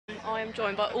I am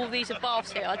joined by all these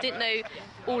Abarths here. I didn't know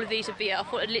all of these would be here. I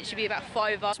thought it'd literally be about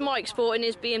 5 of us. Mike sporting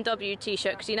his BMW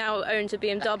t-shirt because he now owns a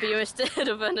BMW instead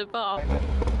of an Abarth.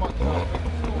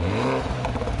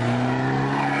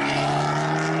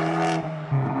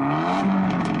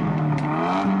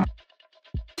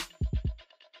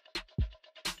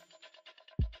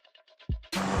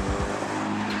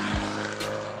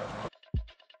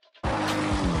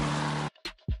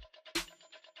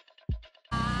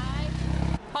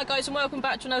 Hi guys, and welcome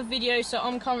back to another video. So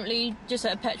I'm currently just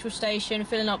at a petrol station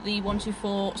filling up the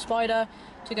 124 Spider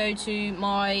to go to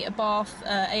my Abarth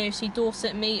AOC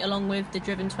Dorset meet along with the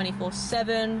Driven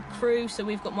 24/7 crew. So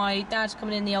we've got my dad's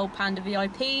coming in the old Panda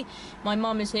VIP, my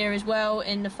mum is here as well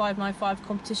in the 595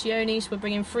 Competizione. So we're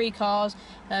bringing 3 cars.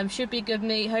 Should be a good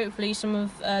meet. Hopefully some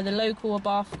of the local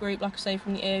Abarth group, like I say,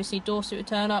 from the AOC Dorset will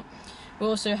turn up. We're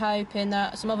also hoping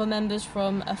that some other members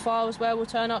from afar as well will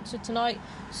turn up to tonight.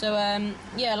 So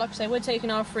yeah, like I say, we're taking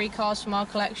our 3 cars from our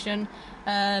collection.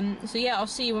 So yeah, I'll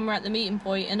see you when we're at the meeting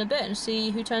point in a bit and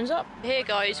see who turns up. Here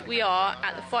guys, we are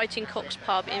at the Fighting Cocks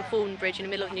pub in Fordonbridge in the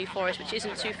middle of New Forest, which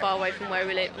isn't too far away from where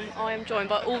we live. And I am joined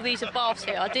by all these Abarths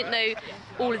here. I didn't know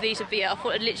all of these would be here. I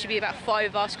thought it'd literally be about 5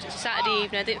 of us because it's a Saturday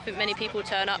evening. I didn't think many people would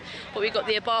turn up. But we've got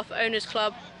the Abarth Owners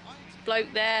Club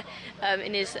bloke there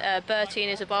in his Bertie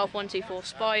and his Abarth 124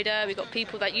 Spider. We've got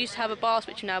people that used to have Abarths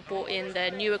which have now bought in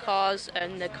their newer cars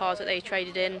and the cars that they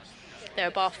traded in their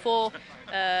Abarth 4.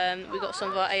 We've got some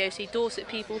of our AOC Dorset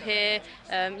people here.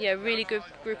 Yeah, really good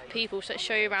group of people. So let's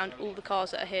show you around all the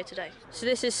cars that are here today. So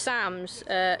this is Sam's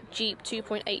Jeep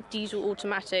 2.8 diesel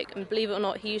automatic, and believe it or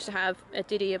not, he used to have a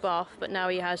Diddy Abarth, but now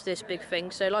he has this big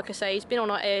thing. So like I say, he's been on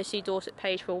our AOC Dorset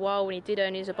page for a while when he did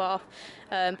own his Abarth,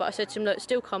 but I said to him, look,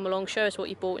 still come along, show us what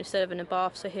you bought instead of an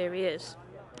Abarth. So here he is.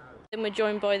 Then we're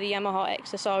joined by the Yamaha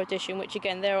XSR edition, which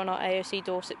again, they're on our AOC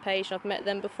Dorset page, and I've met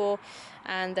them before,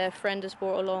 and their friend has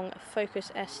brought along a Focus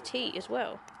ST as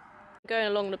well. Going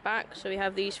along the back, so we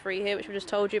have these 3 here, which we just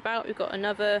told you about. We've got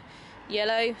another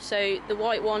yellow, so the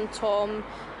white one, Tom,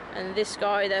 and this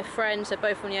guy, they're friends. They're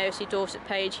both on the AOC Dorset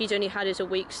page. He's only had his a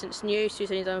week since new, so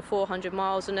he's only done 400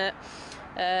 miles on it.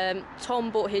 Tom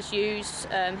bought his used.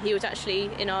 He was actually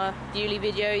in our Bewley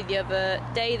video the other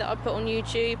day that I put on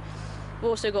YouTube. We've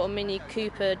also got a Mini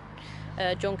Cooper,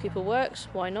 John Cooper Works,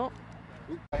 why not?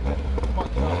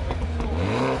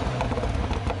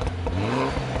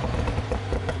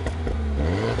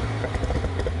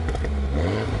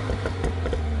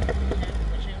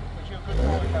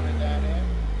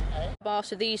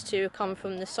 So these 2 have come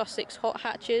from the Sussex hot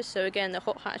hatches, so again, the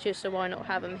hot hatches, so why not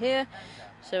have them here?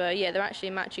 So yeah, they're actually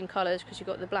matching colours because you've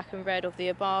got the black and red of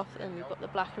the Abarth and you've got the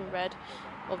black and red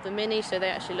of the Mini, so they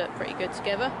actually look pretty good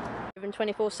together. Driven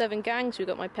 24/7 gangs, we've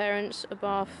got my parents'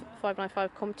 Abarth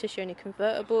 595 Competizione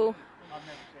convertible.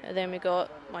 And then we've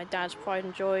got my dad's pride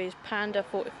and joys Panda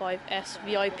 45S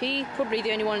VIP, probably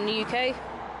the only one in the UK.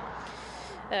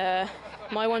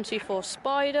 My 124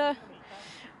 Spider.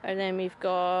 And then we've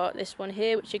got this one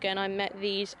here, which again, I met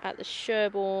these at the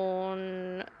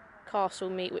Sherborne Castle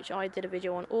meet, which I did a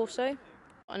video on also.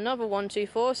 Another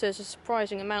 124, so there's a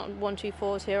surprising amount of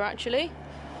 124s here actually.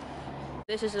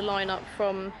 This is the lineup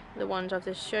from the ones I've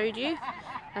just showed you.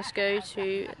 Let's go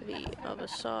to the other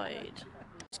side.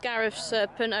 It's Gareth's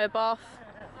Punto Abarth.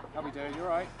 How we doing? You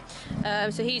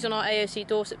alright? So he's on our AOC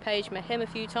Dorset page, met him a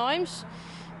few times.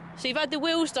 So you've had the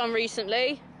wheels done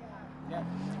recently? Yeah.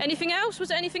 Anything else? Was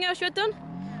there anything else you had done?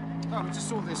 No, we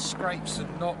just all this scrapes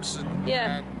and knocks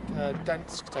and,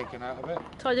 dents taken out of it.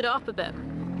 Tidied it up a bit.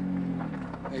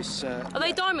 It's, Are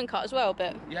they diamond cut as well a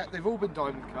bit? Yeah, they've all been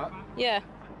diamond cut. Yeah.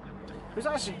 It was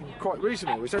actually quite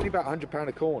reasonable. It was only about £100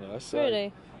 a corner. So,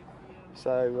 really?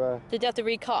 So. Did they have to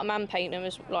recut them and paint them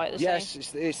as like the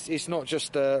same? Yes, it's not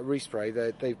just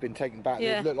respray. They've been taken back.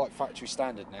 Yeah. They look like factory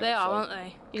standard now. They are, aren't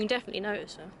they? You can definitely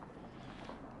notice them.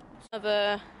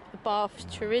 Another Abarth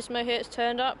Turismo here. It's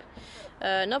turned up.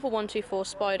 Another 124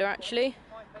 Spider actually.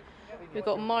 We've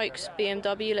got Mike's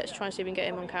BMW. Let's try and see if we can get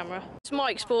him on camera. It's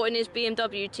Mike sporting his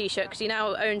BMW t-shirt because he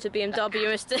now owns a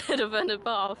BMW instead of an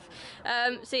Abarth.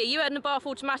 So yeah, you had an Abarth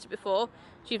automatic before,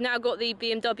 so you've now got the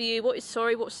BMW. What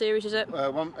series is it?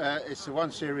 It's the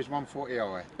 1 Series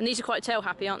 140i. And these are quite tail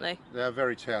happy, aren't they? They're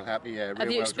very tail happy, yeah. Have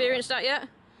you experienced that yet?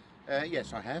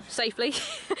 Yes, I have. Safely?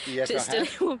 Yes, it's still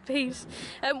in one piece.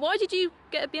 Why did you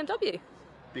get a BMW?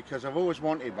 Because I've always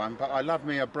wanted one, but I love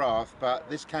me a Abarth, but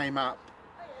this came up.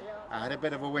 I had a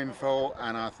bit of a windfall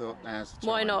and I thought, now's the time.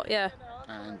 Why not, yeah.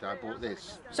 And I bought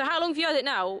this. So how long have you had it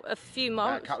now? A few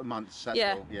months? A couple of months, that's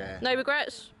all, yeah. No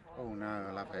regrets? Oh no,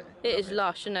 I love it. It is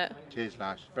lush, isn't it? It is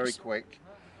lush, very quick.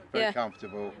 very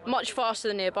comfortable. Much faster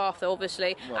than the Abarth, though,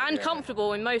 obviously, well, and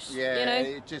comfortable in most. Yeah, you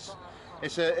know. it just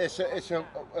it's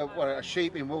a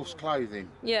sheep in wolf's clothing.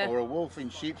 Yeah. Or a wolf in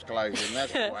sheep's clothing.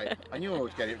 That's the way. I knew I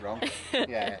always get it wrong.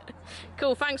 Yeah.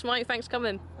 Cool. Thanks, Mike. Thanks for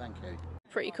coming. Thank you.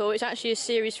 Pretty cool. It's actually a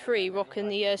Series 3 rocking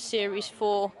the Series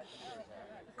 4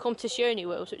 Competizione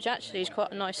wheels, which actually is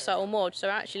quite a nice subtle mod, so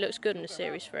it actually looks good in the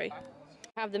Series 3.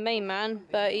 I have the main man,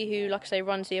 Bertie, who, like I say,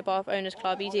 runs the Abarth Owners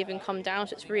Club. He's even come down,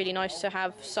 so it's really nice to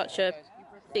have such a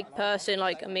big person,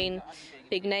 like, I mean,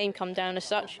 big name come down as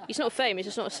such. He's not famous,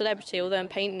 he's not a celebrity, although I'm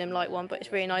painting him like one, but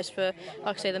it's really nice for,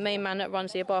 like I say, the main man that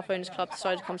runs the Abarth Owners Club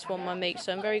decided to come to one of my meets,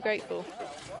 so I'm very grateful.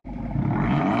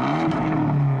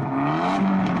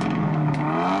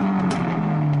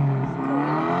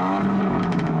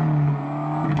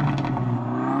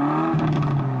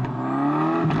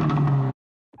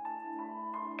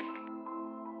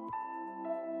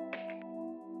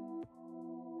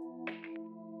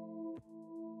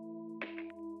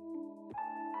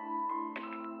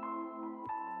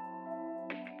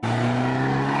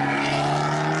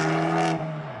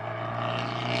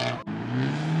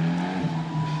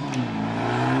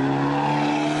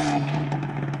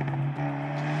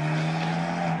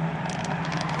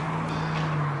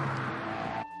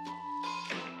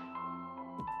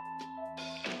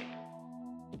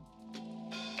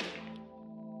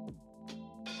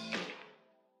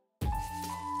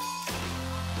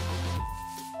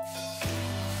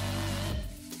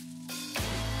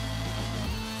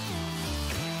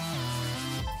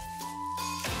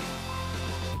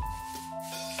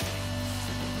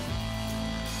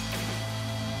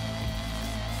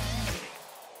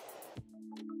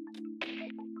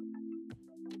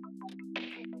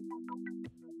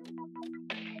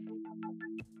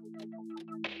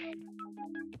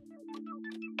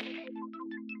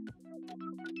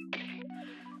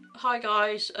 Hi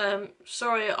guys,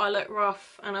 sorry I look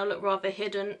rough and I look rather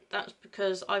hidden. That's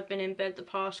because I've been in bed the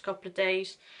past couple of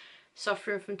days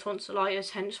suffering from tonsillitis,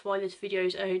 hence why this video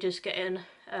is only just getting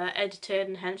edited,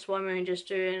 and hence why I'm only just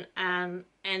doing an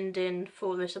ending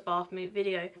for this Abarth meet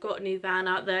video. I've got a new van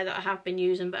out there that I have been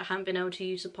using but I haven't been able to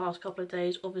use the past couple of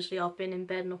days. Obviously I've been in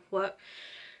bed and off work,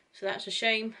 so that's a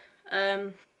shame.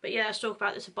 But yeah, let's talk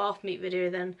about this Abarth meet video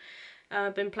then.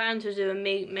 I've been planning to do a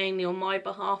meet mainly on my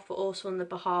behalf, but also on the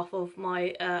behalf of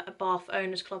my Abarth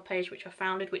Owners Club page, which I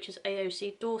founded, which is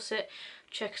AOC Dorset.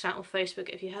 Check us out on Facebook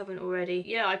if you haven't already.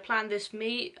 Yeah, I planned this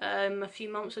meet a few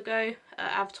months ago,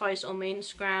 advertised it on my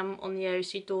Instagram, on the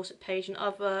AOC Dorset page and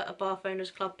other Abarth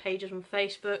Owners Club pages on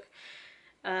Facebook.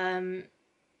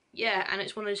 Yeah, and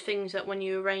it's one of those things that when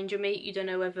you arrange a meet, you don't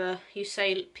know whether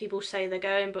people say they're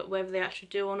going, but whether they actually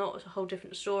do or not is a whole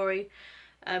different story.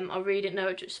 I really didn't know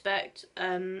what to expect.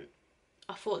 I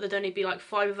thought there'd only be like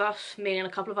 5 of us, me and a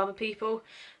couple of other people,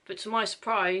 but to my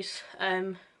surprise,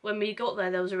 when we got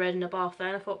there was already an Abarth there,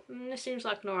 and I thought, this seems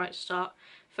like an alright start.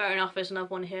 Fair enough, there's another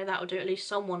one here, that'll do, at least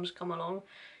someone's come along.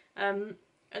 And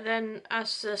then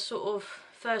as the sort of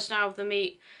first hour of the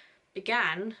meet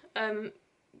began,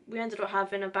 we ended up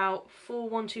having about 4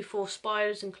 124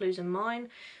 spiders, including mine.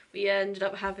 We ended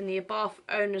up having the Abarth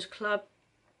Owners Club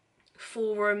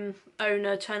forum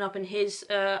owner turn up in his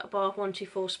Abarth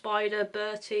 124 Spider,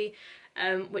 Bertie,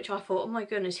 which I thought, oh my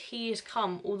goodness, he has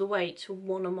come all the way to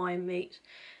one of my meets.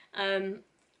 And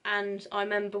I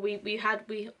remember we like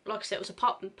I said, it was a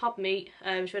pub meet,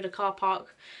 so we had a car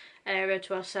park area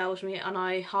to ourselves, and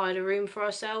I hired a room for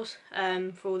ourselves,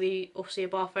 for all the obviously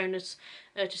Abarth owners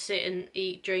to sit and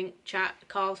eat, drink, chat,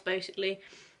 cars basically.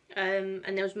 And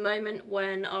there was a moment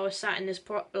when I was sat in this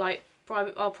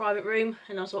private room,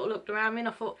 and I sort of looked around me and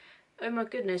I thought, oh my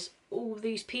goodness, all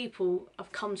these people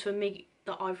have come to a meet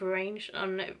that I've arranged,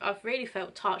 and I've really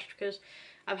felt touched because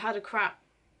I've had a crap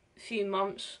few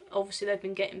months. Obviously they've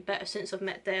been getting better since I've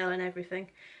met Dale and everything,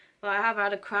 but I have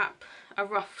had a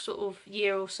rough sort of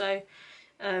year or so,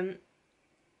 and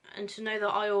to know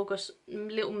that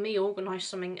little me organised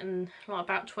something, and like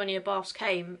about 20 Abarths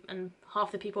came, and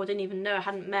half the people I didn't even know, I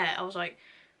hadn't met, I was like,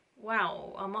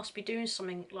 wow, I must be doing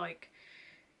something. Like,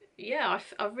 yeah,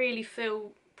 I really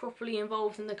feel properly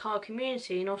involved in the car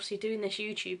community, and obviously doing this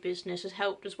YouTube business has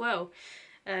helped as well.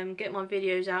 Get my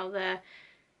videos out there,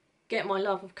 get my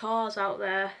love of cars out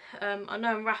there. I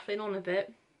know I'm rattling on a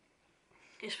bit.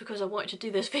 It's because I wanted to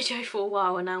do this video for a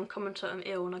while, and now I'm coming to I'm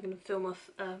ill and I'm going to feel my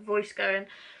voice going.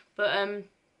 But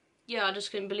yeah, I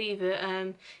just couldn't believe it.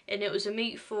 And it was a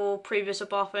meet for previous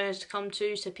Abarth owners to come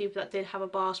to, so people that did have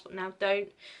Abarths but now don't.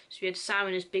 So we had Sam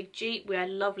in his big Jeep, we had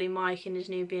lovely Mike in his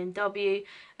new BMW,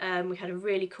 we had a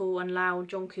really cool and loud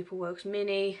John Cooper Works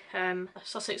Mini, a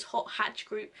Sussex Hot Hatch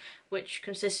group which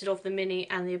consisted of the Mini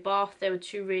and the Abarth. They were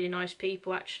two really nice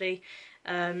people actually,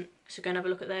 so go and have a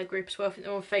look at their group as well. I think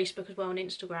they're on Facebook as well, and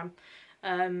Instagram.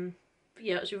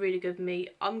 Yeah, it was a really good meet.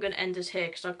 I'm going to end this here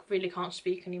because I really can't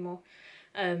speak anymore.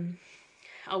 It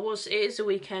is a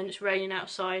weekend, it's raining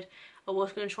outside. I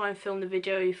was going to try and film the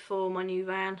video for my new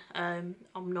van.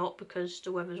 I'm not, because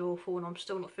the weather's awful and I'm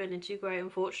still not feeling too great,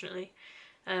 unfortunately.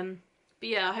 But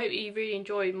yeah, I hope you really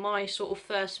enjoyed my sort of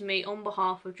first meet on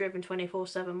behalf of Driven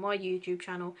 24/7, my YouTube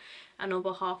channel, and on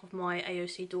behalf of my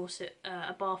AOC Dorset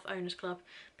Abarth Owners Club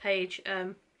page.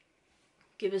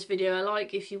 Give this video a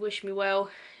like if you wish me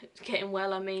well, getting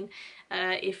well I mean,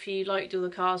 if you liked all the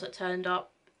cars that turned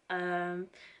up,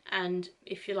 and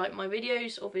if you like my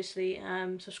videos, obviously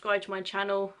subscribe to my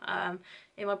channel.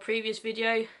 In my previous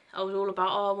video I was all about,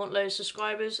 oh, I want loads of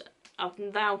subscribers. I've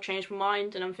now changed my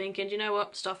mind and I'm thinking, do you know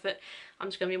what, stuff it, I'm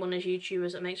just going to be one of those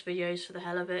YouTubers that makes videos for the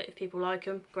hell of it. If people like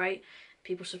them, great. If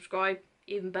people subscribe,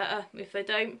 even better. If they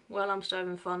don't, well, I'm still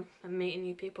having fun and meeting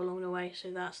new people along the way,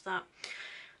 so that's that.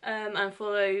 And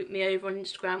follow me over on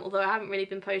Instagram, although I haven't really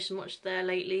been posting much there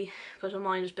lately because my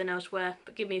mind has been elsewhere,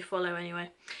 but give me a follow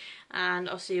anyway. And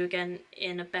I'll see you again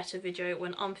in a better video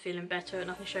when I'm feeling better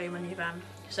and I can show you my new van.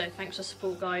 So thanks for the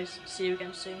support, guys. See you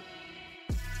again soon.